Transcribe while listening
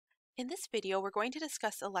In this video, we're going to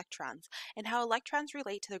discuss electrons and how electrons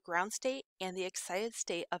relate to the ground state and the excited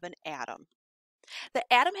state of an atom.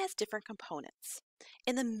 The atom has different components.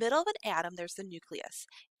 In the middle of an atom, there's the nucleus,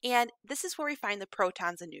 and this is where we find the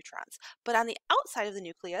protons and neutrons. But on the outside of the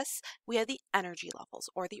nucleus, we have the energy levels,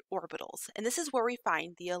 or the orbitals, and this is where we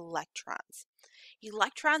find the electrons.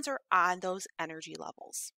 Electrons are on those energy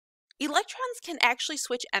levels. Electrons can actually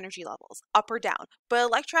switch energy levels, up or down, but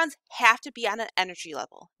electrons have to be on an energy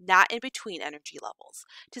level, not in between energy levels.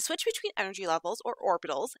 To switch between energy levels, or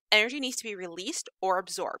orbitals, energy needs to be released or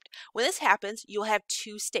absorbed. When this happens, you'll have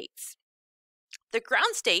two states. The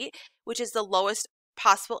ground state, which is the lowest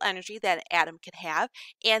possible energy that an atom can have,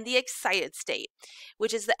 and the excited state,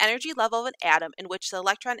 which is the energy level of an atom in which the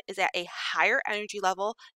electron is at a higher energy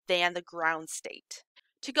level than the ground state.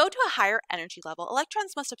 To go to a higher energy level,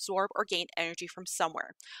 electrons must absorb or gain energy from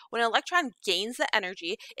somewhere. When an electron gains the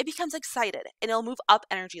energy, it becomes excited and it'll move up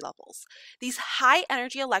energy levels. These high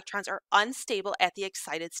energy electrons are unstable at the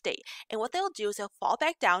excited state, and what they'll do is they'll fall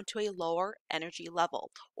back down to a lower energy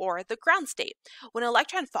level, or the ground state. When an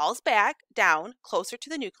electron falls back down closer to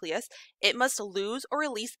the nucleus, it must lose or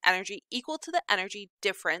release energy equal to the energy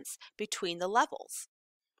difference between the levels.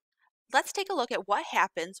 Let's take a look at what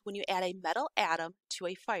happens when you add a metal atom to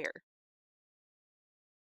a fire.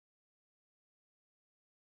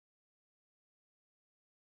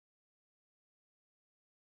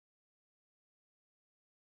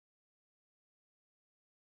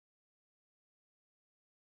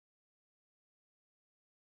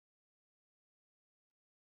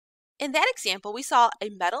 In that example, we saw a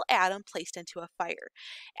metal atom placed into a fire.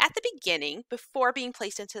 At the beginning, before being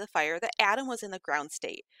placed into the fire, the atom was in the ground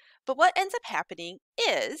state. But what ends up happening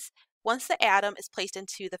is, once the atom is placed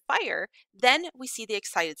into the fire, then we see the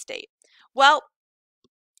excited state. Well,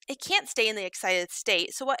 it can't stay in the excited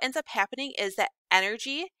state, so what ends up happening is that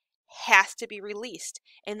energy has to be released.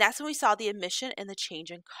 And that's when we saw the emission and the change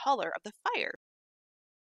in color of the fire.